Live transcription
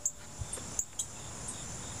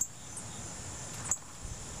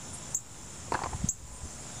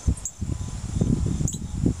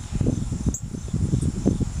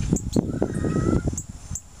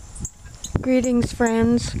Greetings,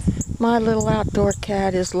 friends. My little outdoor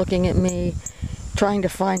cat is looking at me, trying to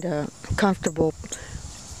find a comfortable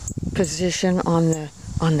position on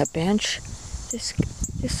the bench.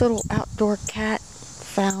 This little outdoor cat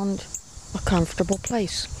found a comfortable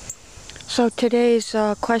place. So today's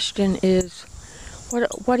question is,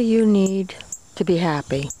 what do you need to be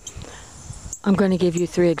happy? I'm going to give you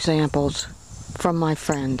 3 examples from my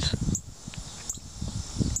friends.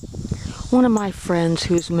 One of my friends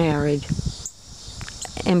who's married,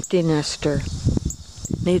 empty nester,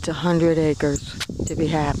 needs 100 acres to be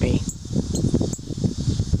happy.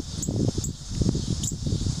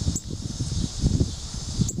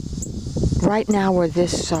 Right now where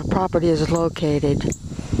this property is located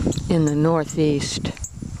in the northeast,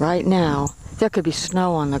 right now, there could be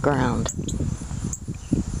snow on the ground.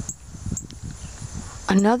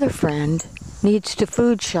 Another friend needs to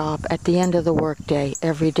food shop at the end of the workday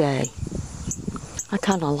every day. I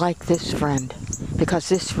kind of like this friend because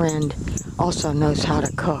this friend also knows how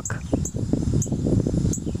to cook.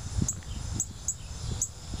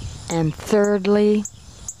 And thirdly,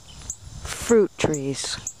 fruit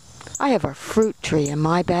trees. I have a fruit tree in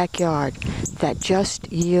my backyard that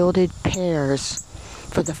just yielded pears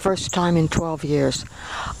for the first time in 12 years.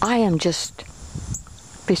 I am just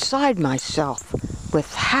beside myself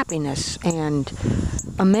with happiness and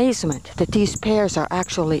amazement that these pears are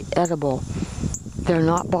actually edible. They're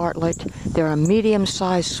not Bartlett. They're a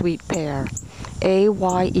medium-sized sweet pear.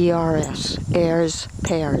 A-Y-E-R-S. Ayers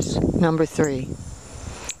pears. Number 3.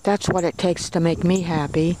 That's what it takes to make me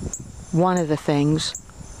happy. One of the things.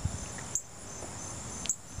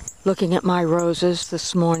 Looking at my roses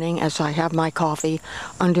this morning as I have my coffee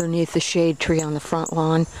underneath the shade tree on the front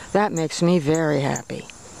lawn, that makes me very happy.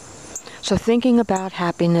 So thinking about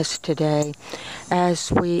happiness today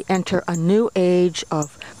as we enter a new age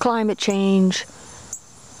of climate change,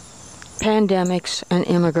 pandemics, and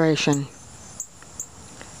immigration.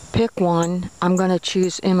 Pick one. I'm going to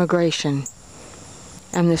choose immigration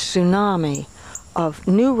and the tsunami of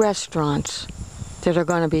new restaurants that are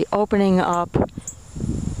going to be opening up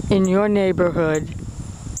in your neighborhood.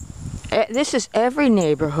 This is every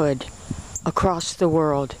neighborhood across the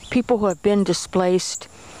world. People who have been displaced,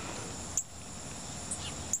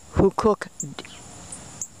 who cook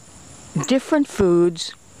different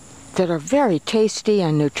foods that are very tasty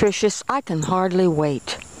and nutritious. I can hardly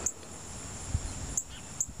wait.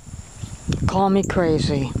 Call me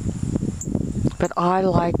crazy, but I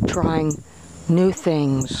like trying new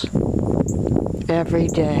things every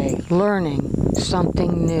day, learning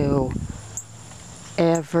something new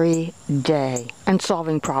every day, and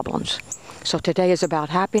solving problems. So today is about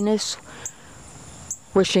happiness.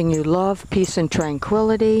 Wishing you love, peace, and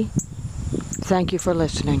tranquility. Thank you for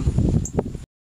listening.